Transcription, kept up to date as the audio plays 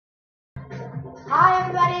Hi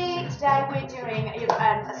everybody, today we're doing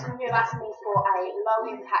some of you have asked me for a low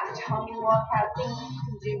impact tongue workout, things you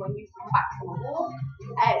can do when you come back from a walk.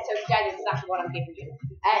 So today this is exactly what I'm giving you.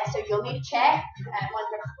 So you'll need a chair, one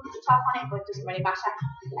with a top on it, but it doesn't really matter.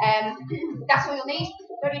 That's all you'll need.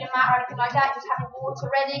 Don't need a mat or anything like that, just have your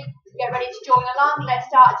water ready, get ready to join along.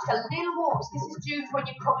 Let's start just a little warm. This is due to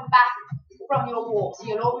when you're coming back from your walk, so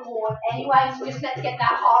you'll all be warm anyway, so just let's get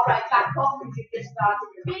that heart rate back up because you've just started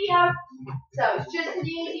the video. So it's just an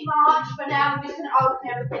easy march for now. We're just going to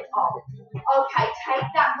open everything up. Okay, take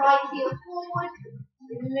that right heel forward,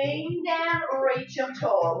 lean down, reach up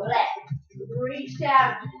tall, left, reach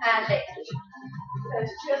down and lift. So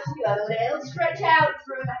it's just a little stretch out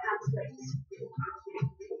through the hamstrings.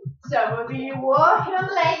 So we'll be working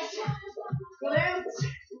on legs, glutes,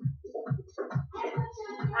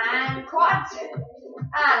 and quads,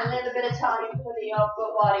 and a little bit of time for the upper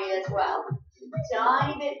body as well.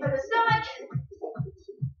 Tiny bit for the stomach,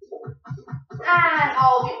 and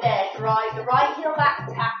hold it there. Right, the right heel back,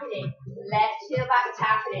 tap it in. Left heel back,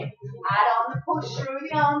 tap it in. Add on the push through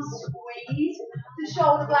the arms, squeeze the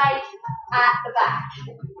shoulder blades at the back.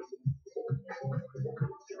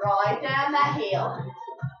 Drive down that heel.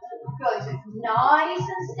 Good, so it's nice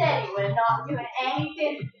and steady. We're not doing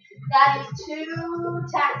anything that is too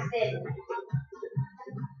taxing.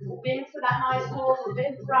 We've been for that nice walk, we've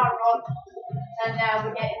been for our run, and now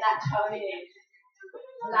we're getting that toning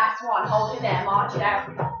in. Last one, hold it there, march it out.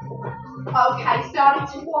 Okay, starting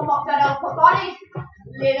to warm up that upper body,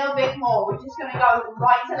 little bit more. We're just going to go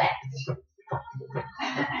right to left.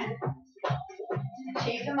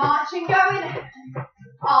 Keep the marching going,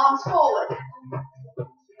 arms forward.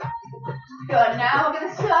 Good, now we're going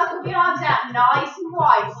to circle the arms out nice and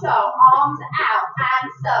wide, so arms out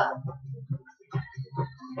and circle.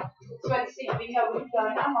 So let's see if we know where we're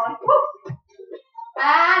going. Come on. Woo.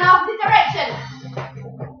 And opposite direction.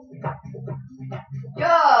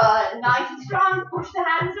 Good. Nice and strong. Push the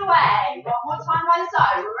hands away. One more time by the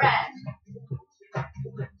side. Round.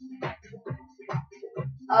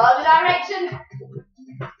 Other direction.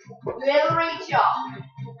 Little reach up.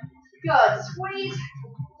 Good. Squeeze.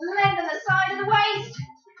 Lengthen the side of the waist.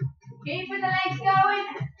 Keeping the legs going.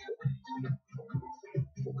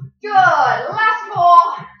 Good. Last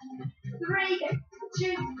 4. 3,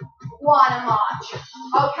 2, 1, and march.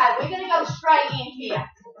 Okay, we're going to go straight in here.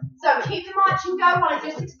 So keep the marching going while I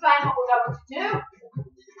just explain what we're going to do.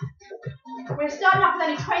 We're starting off with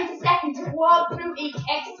only 20 seconds to walk through each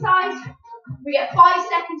exercise. We get 5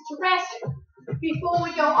 seconds to rest before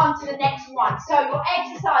we go on to the next one. So your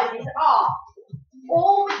exercises are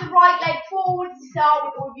all with the right leg forward to start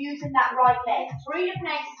with, or using that right leg. 3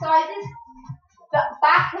 different exercises. The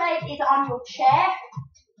back leg is on your chair.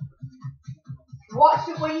 Watch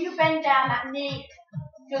that when you bend down, that knee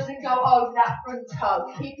doesn't go over that front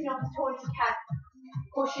toe. Keeping up as tall as you can,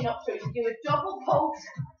 pushing up through. So do a double pulse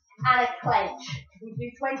and a clench. We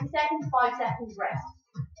do 20 seconds, 5 seconds rest.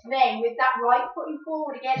 Then with that right foot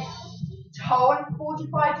forward again, toe on a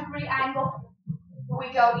 45-degree angle,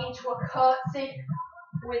 we go into a curtsy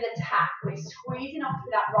with a tap. We're squeezing up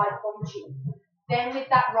to that right bum cheek. Then with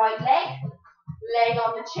that right leg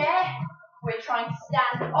on the chair, we're trying to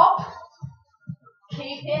stand up,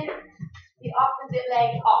 keeping the opposite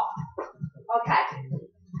leg up. Okay.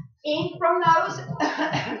 In from those,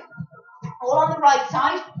 all on the right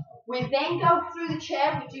side. We then go through the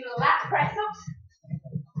chair. We do lat press ups.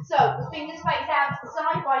 So the fingers face out to the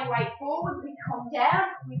side, body weight forward. We come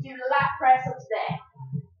down. We do lat press ups there.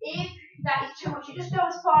 If that is too much, you just go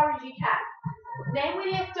as far as you can. Then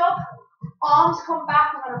we lift up. Arms come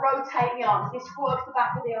back. I'm going to rotate the arms. This works the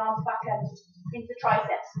back of the arms back into the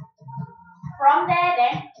triceps. From there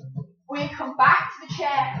then, we come back to the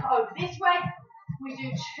chair over this way. We do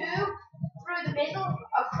 2 through the middle,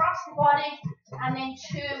 across the body, and then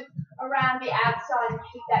 2 around the outside and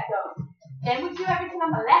keep that going. Then we do everything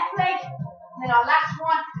on the left leg, and then our last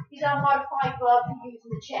one is our modified glove for using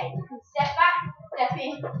the chair. You can step back, step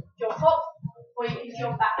in, jump up, or you can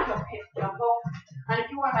jump back, jump in, jump up. And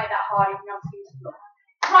if you want to make that hard, you can obviously use the floor.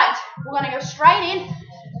 Right, we're going to go straight in.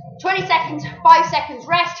 20 seconds, 5 seconds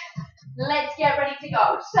rest. Let's get ready to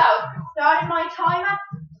go. So, starting my timer.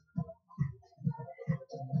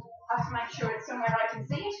 I have to make sure it's somewhere I can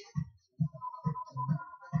see it.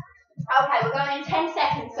 Okay, we're going in 10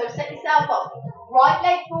 seconds, so set yourself up. Right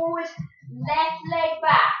leg forward, left leg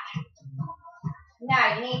back.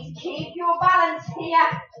 Now, you need to keep your balance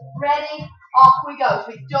here. Ready? Off we go. So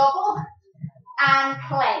we double and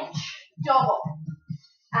clench. Double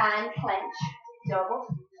and clench. Double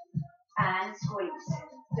and squeeze.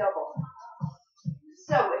 Double.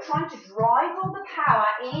 So we're trying to drive all the power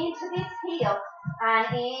into this heel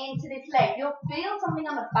and into this leg. You'll feel something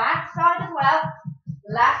on the back side as well.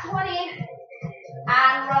 Last one in,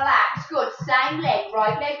 and relax. Good, same leg,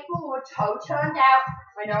 right leg forward, toe turned out.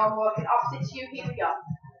 I know I'm working opposite to you, here we go.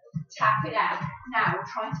 Tap it out. Now, we're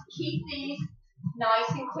trying to keep these nice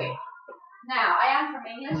and quick. Now, I am from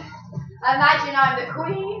England. Imagine I'm the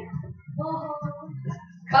queen.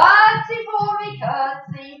 Curtsy for me,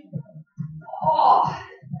 curtsy. Oh,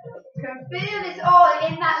 you can feel this all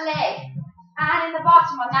in that leg and in the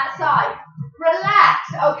bottom on that side. Relax.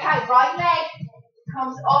 Okay, right leg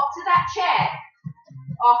comes up to that chair.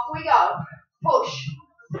 Off we go. Push.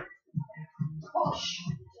 Push.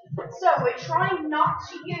 So we're trying not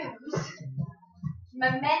to use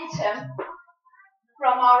momentum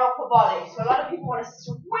from our upper body. So a lot of people want to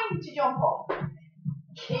swing to jump up.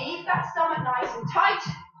 Keep that stomach nice and tight.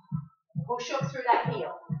 Push up through that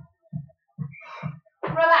heel.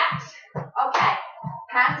 Relax. Okay.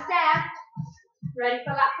 Hands down. Ready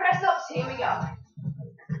for lat press ups? Here we go.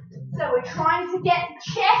 So we're trying to get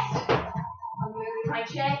the chest, I'm moving my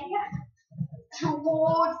chair here,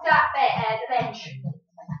 towards that the bench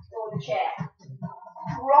or the chair.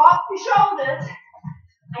 Drop the shoulders,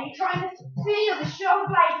 and you're trying to feel the shoulder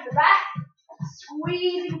blades at the back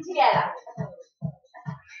squeezing together.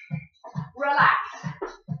 Relax.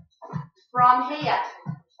 From here,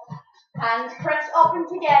 hands press up and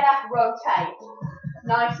together, rotate.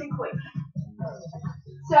 Nice and quick.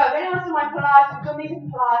 So if anyone's done my Pilates, we've done these in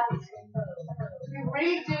Pilates, we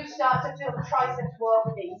really do start to feel the triceps work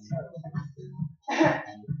with these.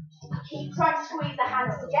 Keep trying to squeeze the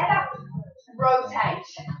hands together,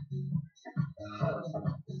 rotate.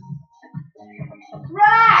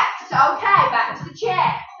 Relax. Okay, back to the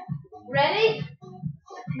chair. Ready?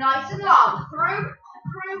 Nice and long. Through,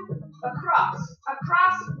 across,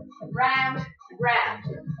 round,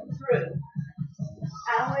 through.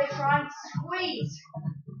 And we're trying to squeeze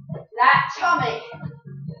that tummy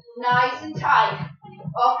nice and tight.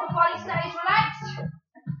 Upper body stays relaxed.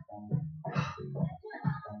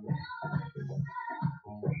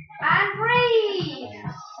 And breathe.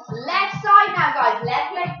 Left side now, guys.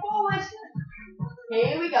 Left leg forward.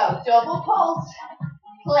 Here we go. Double pulse.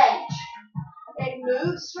 Clench. It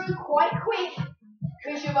moves through quite quick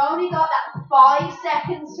because you've only got that 5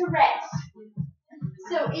 seconds to rest.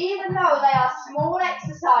 So even though they are small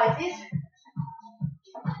exercises,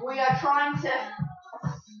 we are trying to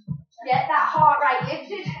get that heart rate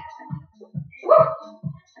lifted. Woo!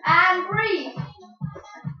 And breathe.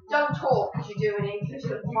 Don't talk as you're doing it because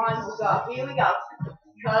your mind will go. Here we go.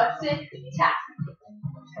 Curtsy, tap.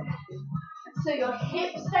 So your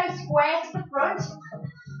hips stay square to the front.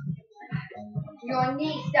 Your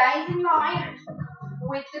knee stays in line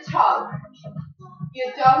with the toe.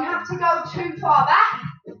 You don't have to go too far back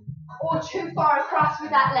or too far across with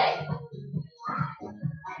that leg.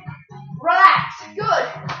 Relax. Good.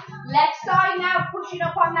 Left side now, pushing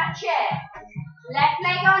up on that chair. Left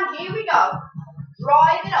leg on. Here we go.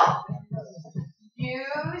 Drive it up.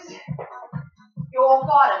 Use your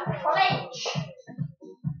bottom. Clench.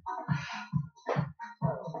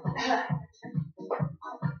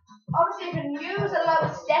 Obviously, you can use a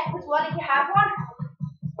lower step as well if you have one.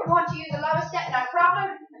 If you want to use a lower step, no problem.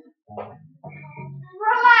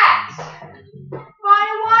 Relax.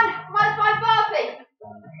 Final one, modified burpee.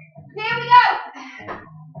 Here we go.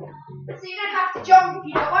 So you don't have to jump if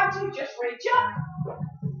you don't want to, just reach up.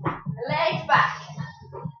 Legs back.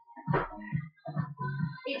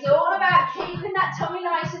 It's all about keeping that tummy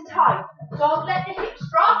nice and tight. Don't let the hips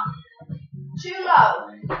drop too low.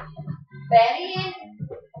 Belly in.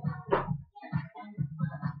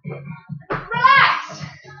 Relax.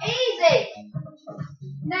 Easy.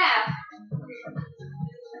 Now,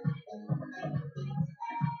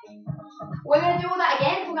 we're going to do all that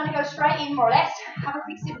again. We're going to go straight in more or less. Have a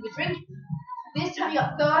quick sip of the drink. This time you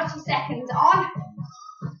got 30 seconds on.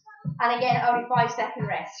 And again, only 5-second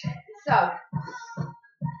rest. So,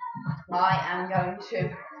 I am going to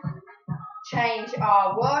change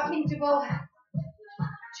our work interval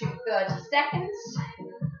to 30 seconds.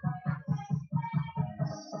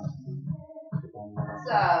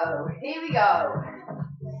 So, here we go.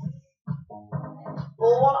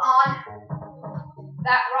 All on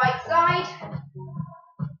that right side.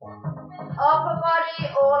 Upper body,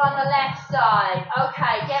 all on the left side.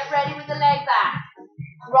 Okay, get ready with the leg back.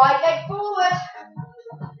 Right leg forward.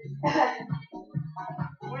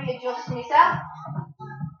 Readjust myself.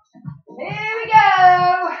 Here we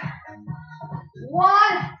go.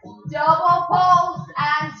 1, double pulse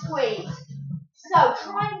and squeeze. So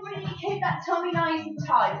try and really keep that tummy nice and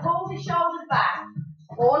tight. Pull the shoulders back.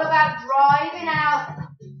 All about driving out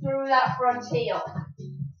through that front heel.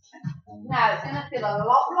 Now it's going to feel a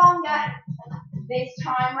lot longer this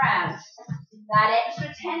time round. That extra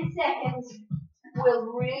 10 seconds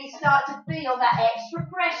will really start to feel that extra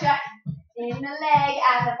pressure in the leg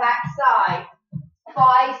and the back side.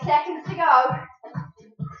 5 seconds to go.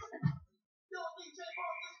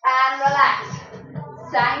 And relax.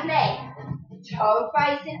 Same leg. Toe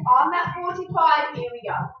facing on that 45. Here we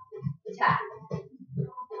go. Tap.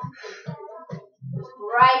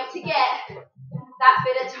 Great to get that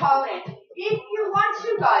bit of toning. If you want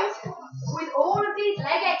to, guys, with all of these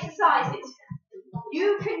leg exercises,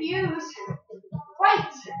 you can use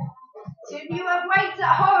weights. So if you have weights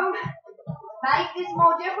at home, make this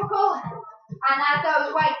more difficult and add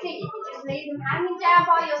those weights in. You can just leave them hanging down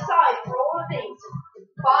by your side for all of these.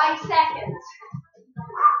 5 seconds.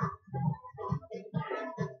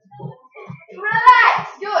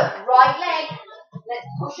 Relax. Good. Right leg. Let's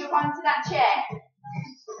push up onto that chair.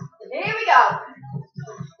 Here we go.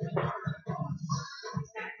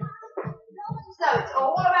 So it's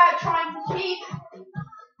all about trying to keep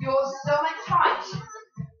your stomach tight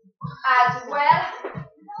as well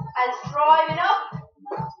as driving up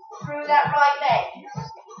through that right leg.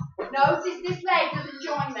 Notice this leg doesn't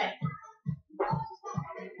join me.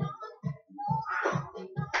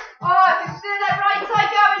 Oh, I can feel that right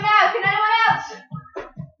side going now. Can anyone else?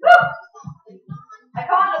 Woo! I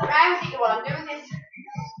can't look round either while I'm doing this.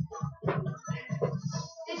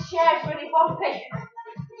 This chair is really bumpy.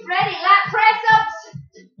 Ready, lat press ups.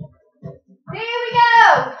 Here we go.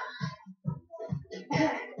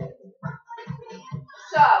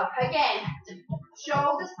 So, again,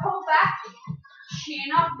 shoulders pull back,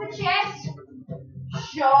 chin off the chest,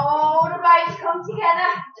 shoulder blades come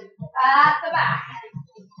together at the back.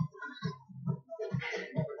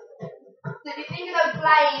 So if you think of those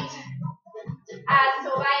blades as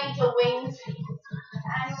sort of angel wings,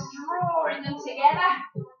 and drawing them together,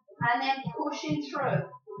 and then pushing through.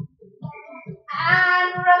 And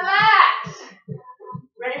relax.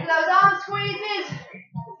 Ready for those arm squeezes?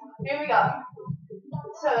 Here we go.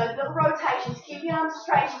 So those little rotations, keep your arms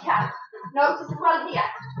straight as you can. Notice as well here,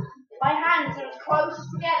 my hands are as close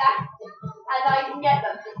together as I can get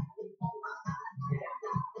them.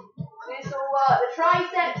 This will work the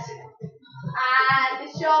triceps and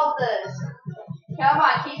the shoulders. Come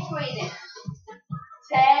on, keep squeezing.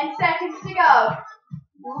 10 seconds to go.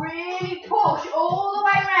 Really push all the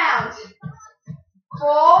way around.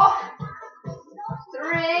 4,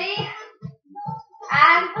 3,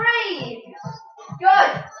 and breathe.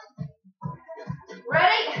 Good.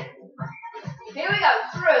 Ready? Here we go.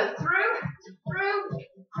 Through,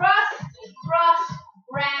 cross,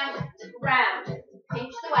 round, round.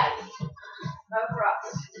 Pinch the waist. Go across.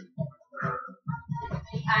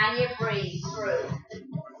 And you breathe through.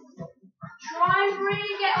 Try and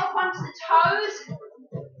really get up onto the toes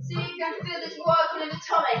so you can feel this working in the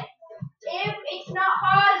tummy. If it's not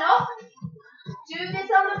hard enough, do this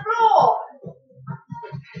on the floor.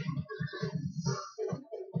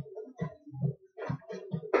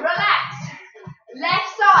 Relax. Left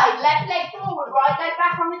side, left leg forward, right leg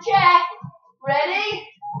back on the chair. Ready?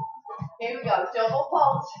 Here we go. Double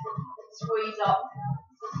pulse. Squeeze up.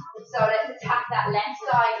 So let's attack that left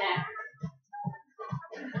side now.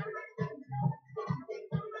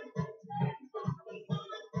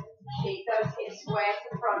 Keep those hips square to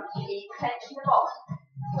the front. Keep clenching the ball.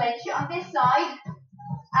 Clench it on this side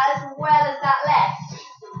as well as that left.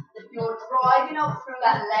 You're driving up through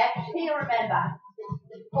that left heel, remember.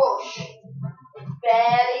 Push.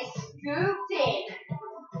 Belly scooped in.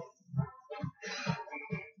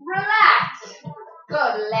 Relax.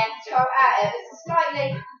 Good. Left toe out ever so slightly.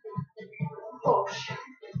 Push.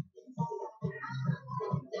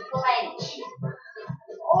 Clench.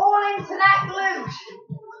 All into that glute.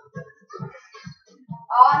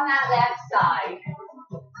 On that left side.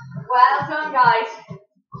 Well done, guys.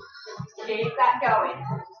 Keep that going.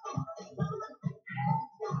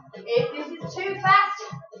 If this is too fast,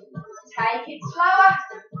 take it slower.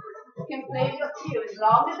 Completely up to you. As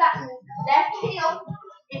long as that left heel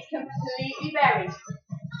is completely buried.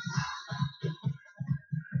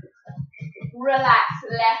 Relax.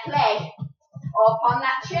 Left leg up on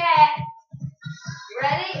that chair.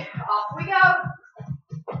 Ready? Off we go.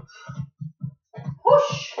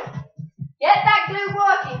 Push. Get that glute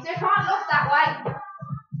working, so you can't look that way.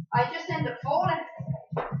 I just end up falling.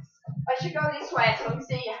 I should go this way so I can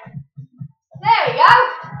see you. There we go.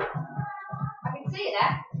 I can see you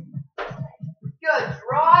there. Good.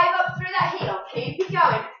 Drive up through that heel. Keep it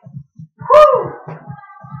going. Woo!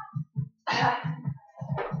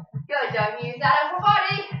 Good. Don't use that upper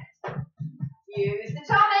body. Use the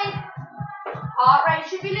tummy. Heart rate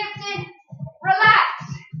should be lifted. Relax.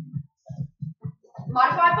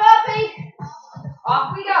 Modified burpee.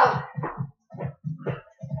 Off we go.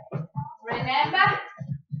 Remember,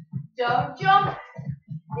 don't jump.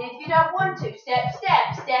 If you don't want to, step,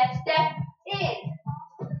 step, step, step in.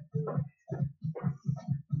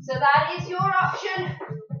 So that is your option.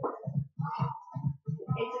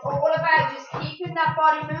 It's all about just keeping that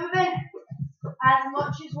body moving as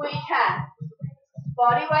much as we can.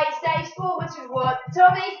 Body weight stays forward to work the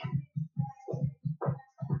tummy.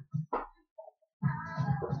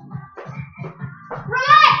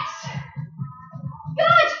 Relax.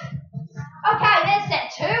 Good. Okay, there's set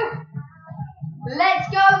 2. Let's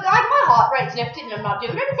go. Guys, my heart rate's lifted and I'm not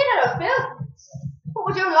doing anything, I don't feel. But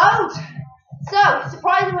we're doing loads. So, it's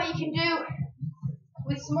surprising what you can do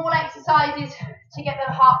with small exercises to get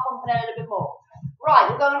the heart pumping a little bit more. Right,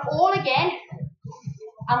 we're going all again.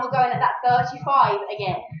 And we're going at that 35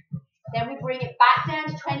 again. Then we bring it back down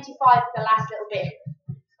to 25 for the last little bit.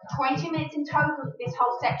 20 minutes in total for this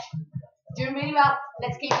whole section. Doing really well.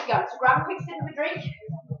 Let's keep it going. So grab a quick sip of a drink.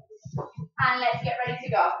 And let's get ready to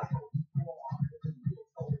go.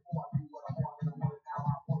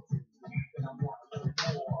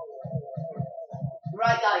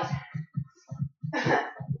 Right, guys.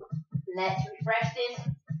 Let's refresh this.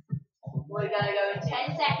 We're going to go in 10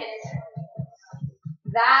 seconds.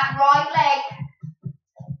 That right leg.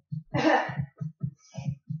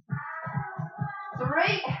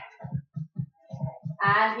 3.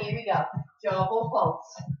 And here we go. Double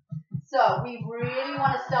pulse. So we really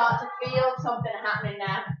want to start to feel something happening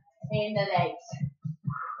now in the legs.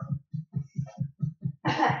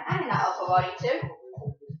 And in that upper body too.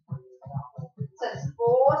 So it's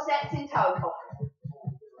 4 sets in total.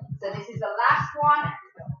 So this is the last one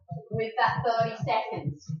with that 30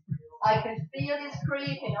 seconds. I can feel this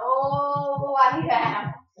creeping all the way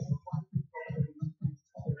down.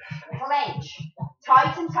 Clench.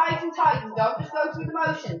 Tighten, tighten, tighten. Don't just go through the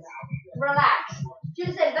motions. Relax.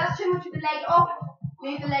 Just say, that's too much of the leg up.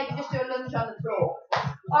 Leave the leg and just do a lunge on the floor.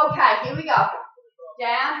 Okay, here we go.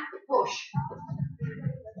 Down, push.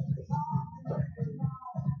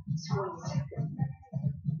 Squeeze.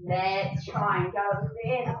 Let's try and go a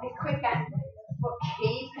little bit quicker. But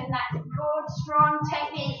keeping that good, strong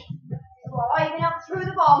technique. Driving up through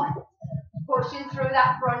the bum. Pushing through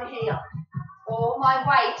that front heel. All my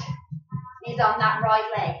weight is on that right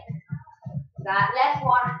leg. That left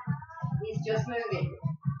one is just moving.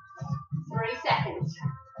 3 seconds.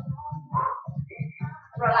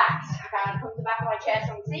 Relax. I'm going to come to the back of my chair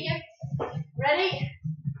so I can see you. Ready?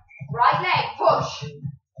 Right leg, push.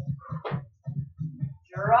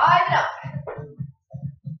 Drive it up.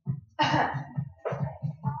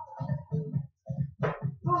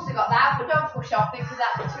 Also got that, but don't push off because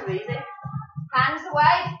that's too easy. Hands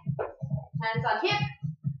away. Hands on hip.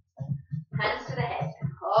 Hands to the head.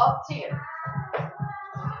 Up to you.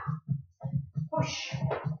 Push.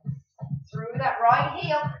 Through that right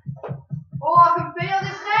heel. Oh, I can feel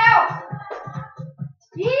this now.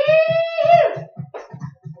 Yee!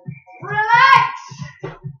 Relax.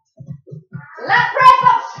 Lat press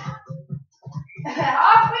ups.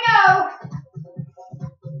 Off we go.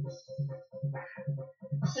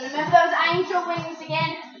 So remember those angel wings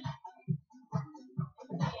again.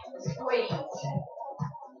 Squeeze.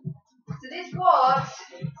 So this works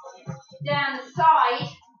down the side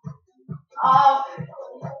of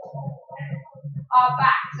our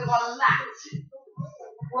back, so our lats.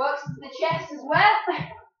 Works to the chest as well, and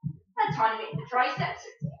a tiny bit in the triceps.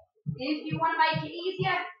 If you want to make it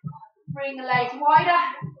easier, bring the legs wider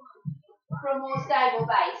for a more stable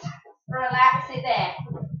base. Relax it there.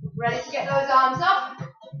 Ready to get those arms up?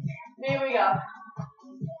 Here we go.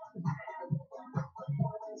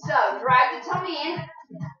 So, drag the tummy in.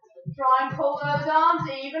 Try and pull those arms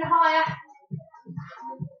even higher.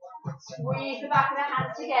 Squeeze the back of the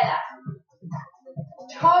hands together.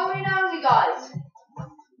 Toeing only, guys.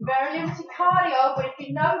 Very limited cardio, but if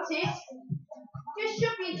you notice, you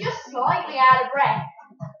should be just slightly out of breath.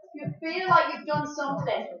 You feel like you've done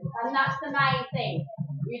something, and that's the main thing.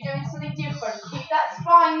 You're doing something different. Keep that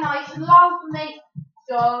spine nice and long for me.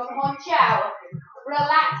 Don't hunch out.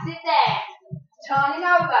 Relax it there. Turning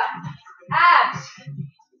over. Abs.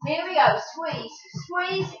 Here we go. Squeeze.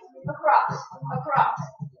 Squeeze. Across. Across.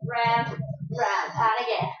 Round. Round. And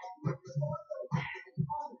again.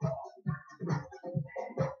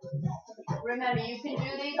 Remember, you can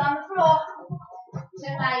do these on the floor to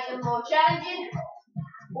make them more challenging,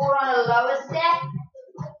 or on a lower step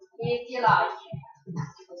if you like.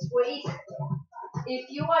 Squeeze. If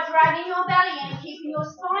you are dragging your belly in and keeping your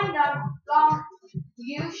spine long,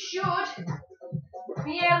 you should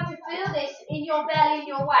be able to feel this in your belly and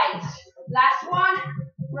your waist. Last one.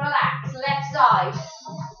 Relax. Left side.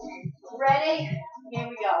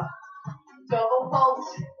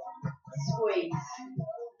 pulse, squeeze.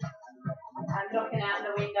 I'm looking out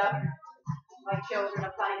the window. My children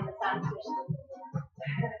are playing the sandwich.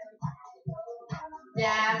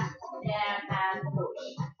 Down, down, and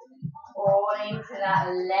push. All into that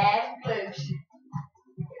left glute.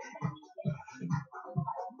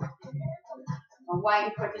 I'm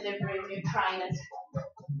waiting for delivery of new trainers.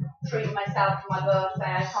 Treating myself for my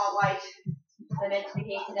birthday. I can't wait. They're meant to be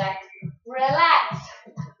here today. Relax.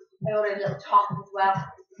 I ordered a little top as well.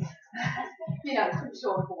 You know, pretty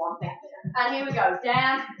short for one thing. And here we go.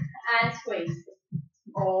 Down and squeeze.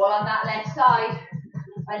 All on that left side.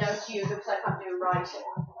 I know to you, looks like I'm doing right.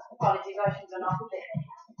 Apologies, I should have done opposite.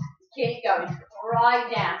 Keep going.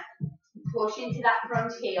 Right down. Push into that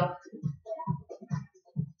front heel.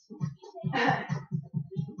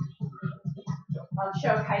 I'll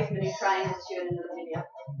showcase the new trainers to you in another video.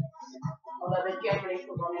 Although they're generally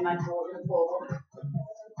for running my board and forward.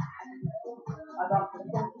 I've gone for the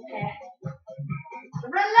front pair.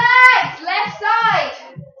 Relax! Left side!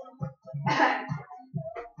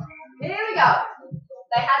 Here we go.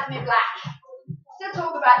 They had them in black. Still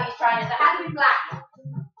talk about these trainers. They had them in black.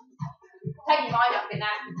 Take your mind off it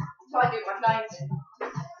now. That's what I do with my clients.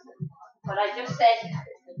 But I just said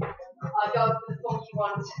I'll go for the funky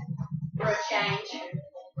ones for a change.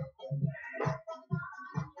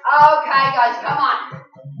 Okay guys, come on.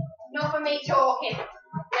 Enough of me talking.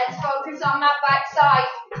 Let's focus on that back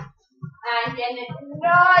side. And getting it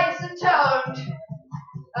nice and toned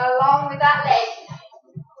along with that leg.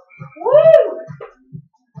 Woo!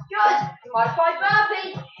 Good. Modified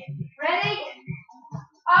burpee. Ready?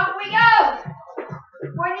 Up we go.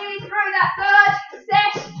 We're nearly through that third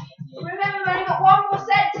set. Remember, we've only got one more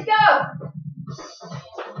set to go.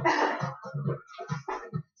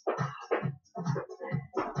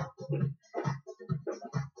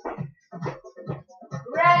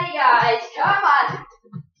 Ready, guys? Come on.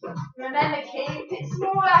 Remember, keep it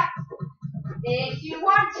smaller if you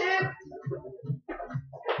want to.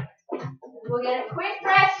 We'll get a quick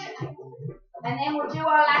rest, and then we'll do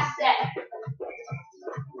our last set.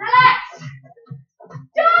 Relax.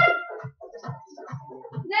 Done.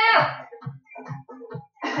 Now,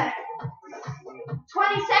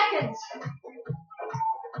 20 seconds.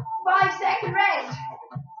 5-second rest.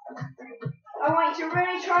 I want you to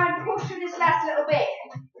really try and push through this last little bit.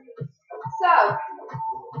 So,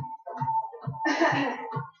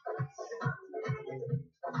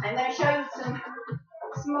 I'm going to show you some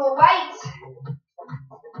small weights.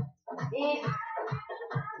 If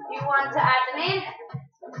you want to add them in,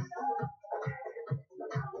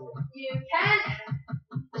 you can.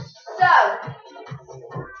 So,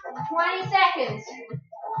 20 seconds.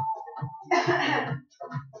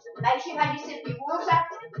 Make sure you have your sip of water.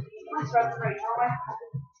 My throat's very dry.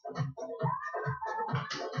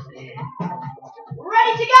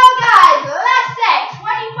 Ready to go, guys. Last set.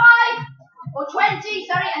 25 or 20,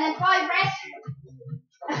 sorry, and then 5 rest.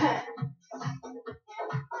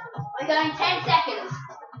 We're going 10 seconds.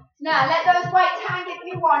 Now let those weights hang if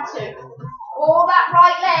you want to. All that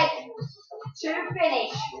right leg to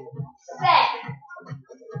finish. Set.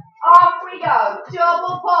 Off we go.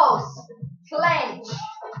 Double pulse. Clench.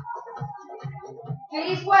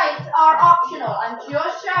 These weights are optional. I'm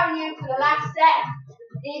just showing you for the last set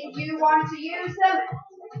if you want to use them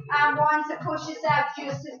and want to push yourself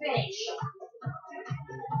just to finish.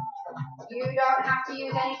 You don't have to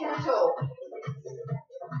use anything at all.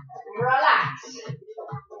 Relax.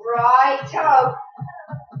 Right toe.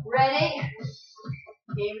 Ready?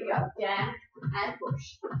 Here we go. Down and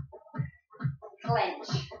push. Clench.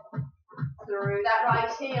 Through that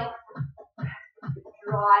right heel.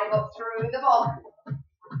 Drive up through the ball.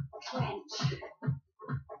 Clench.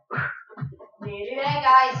 Nearly there,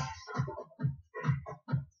 guys.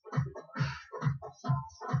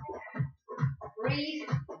 Breathe.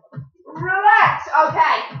 Relax.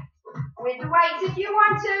 Okay. With the weights if you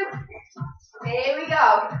want to. Here we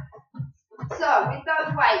go. So, with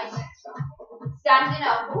those weights, standing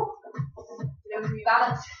up, losing your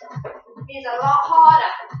balance, is a lot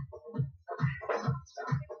harder.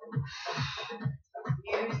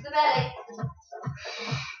 Use the belly.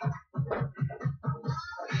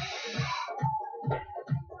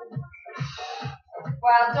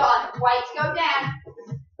 Well done. Weights go down.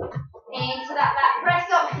 Into that back press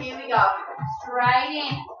up. Here we go. Straight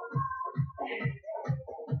in.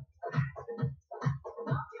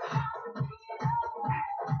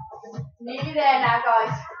 Nearly there now,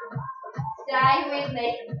 guys. Stay with me.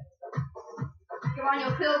 Come on,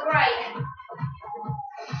 you'll feel great.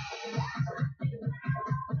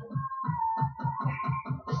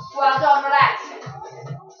 Well done, relax.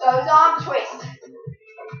 Those arm twists.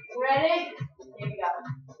 Ready? Here we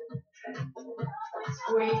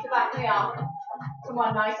Squeeze the back of the arm. Come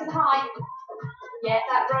on, nice and high. Get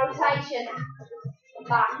that rotation.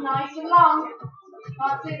 Back nice and long.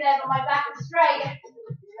 Can't sit there, but my back is straight.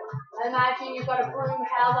 Imagine you've got a broom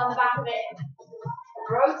held on the back of it.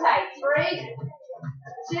 Rotate. 3,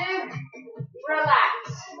 2, relax.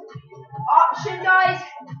 Option, guys,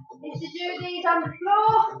 is to do these on the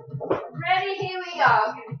floor. Ready? Here we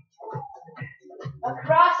go.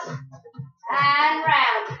 Across and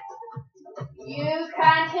round. You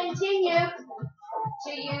can continue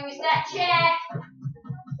to use that chair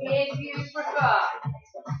if you prefer.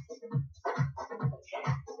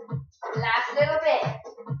 Last little bit.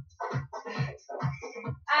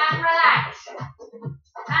 And relax.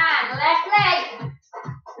 And left leg.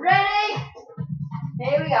 Ready?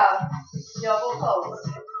 Here we go. Double pulse.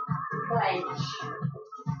 Clench.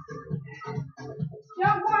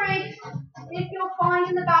 Don't worry if you're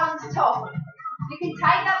finding the balance tough. You can take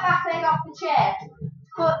that back leg off the chair.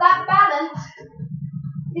 But that balance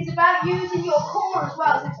is about using your core as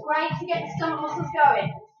well. So it's great to get the stomach muscles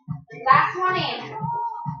going. Last one in.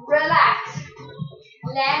 Relax.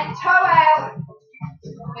 Left toe out.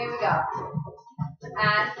 Here we go.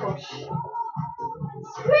 And push.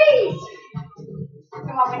 Squeeze.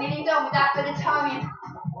 Come on, we're nearly done with that bit of toning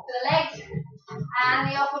for the legs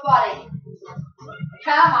and the upper body.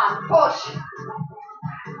 Come on, push.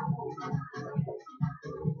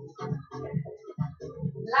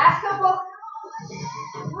 Last couple.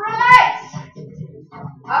 Relax.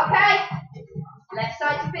 Okay. Left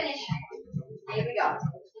side to finish. Here we go.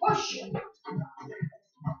 Push.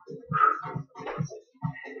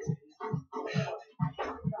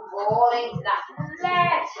 All into that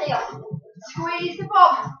left heel. Squeeze the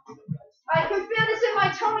bum. I can feel this in my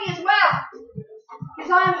tummy as well,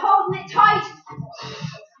 because I am holding it tight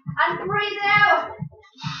and breathing out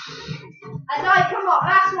as I come up.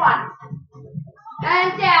 Last one.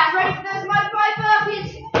 And down. Ready for those modified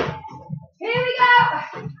burpees? Here we go.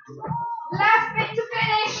 Last bit to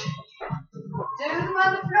finish. Do them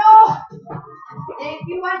on the floor if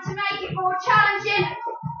you want to make it more challenging.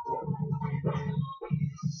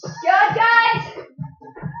 Good, guys.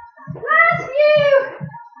 Last few.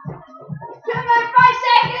 Come on, 5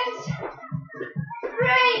 seconds.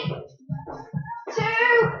 3, 2,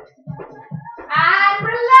 and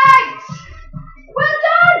relax. Well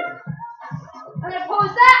done. I'm going to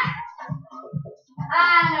pause that.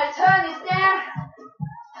 And I'm going to turn this down.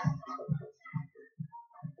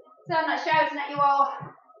 So I'm not shouting at you all.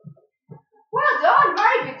 Well done,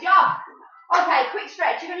 very good job. Okay, quick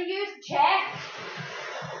stretch. You're going to use the chair.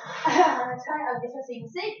 I'm going to turn it over this way so you can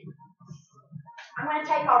see. I'm going to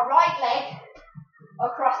take our right leg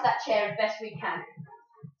across that chair as best we can.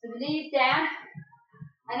 So the knees down,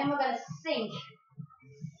 and then we're going to sink.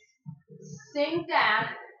 Sink down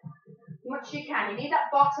as much as you can. You need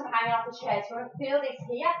that bottom hanging off the chair. So you want to feel this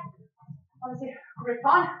here. Obviously, grip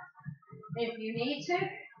on if you need to.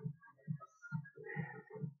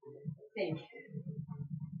 Sink.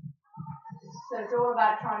 So it's all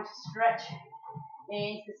about trying to stretch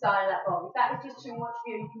into the side of that body. If that was just too much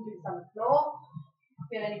for you, you can do this on the floor.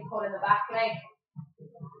 Feel any pull in the back leg.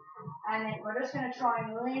 And then we're just going to try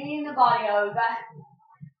and lean the body over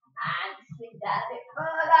and sink that a bit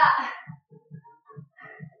further.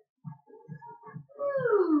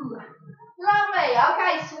 Woo. Lovely.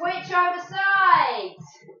 Okay, switch over sides.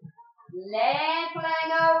 Left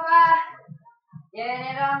leg over. Get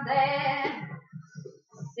it on there.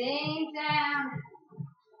 Sink down.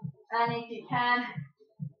 And if you can,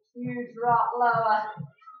 you drop lower.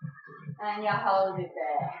 And you hold it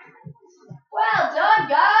there. Well done,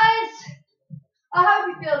 guys. I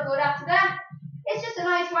hope you feel good after that. It's just a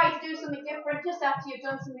nice way to do something different just after you've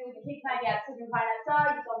done something with your kids, maybe sitting right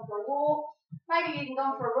outside, you've gone for a walk, maybe you can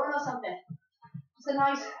go for a run or something. It's a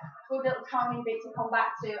nice, good little calming bit to come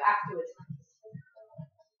back to afterwards.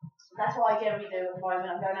 That's what I generally do at the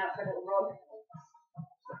moment. I'm going out for a little run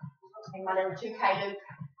in my little 2K loop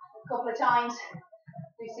a couple of times,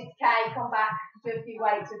 do 6K, come back, do a few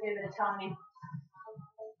weights, or do a bit of timing,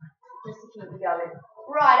 just to keep me going.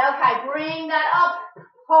 Right, okay, bring that up,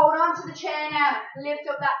 hold on to the chair now, lift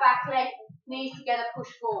up that back leg, knees together, push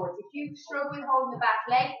forwards. If you struggle with holding the back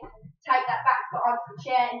leg, take that back foot onto the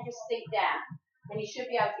chair and just sink down. And you should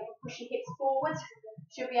be able to push your hips forwards,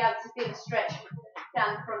 should be able to feel the stretch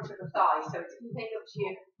down the front of the thigh, so it's completely up to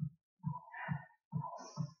you.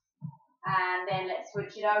 And then let's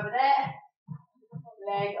switch it over there.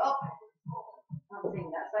 Leg up. I'm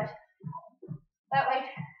thinking that side. That way.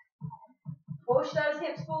 Push those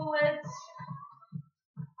hips forwards.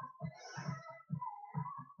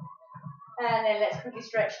 And then let's quickly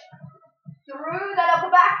stretch through that upper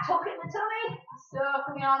back, tuck in the tummy,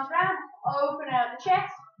 Circle the arms round, open out the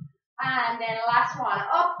chest, and then last one,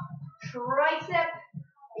 up, tricep,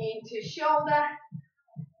 into shoulder,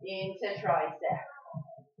 into tricep.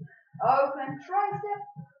 Open tricep,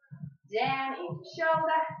 down into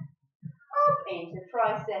shoulder, up into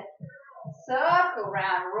tricep. Circle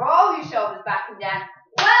round, roll your shoulders back and down.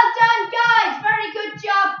 Well done, guys, very good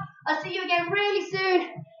job. I'll see you again really soon.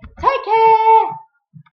 Take care.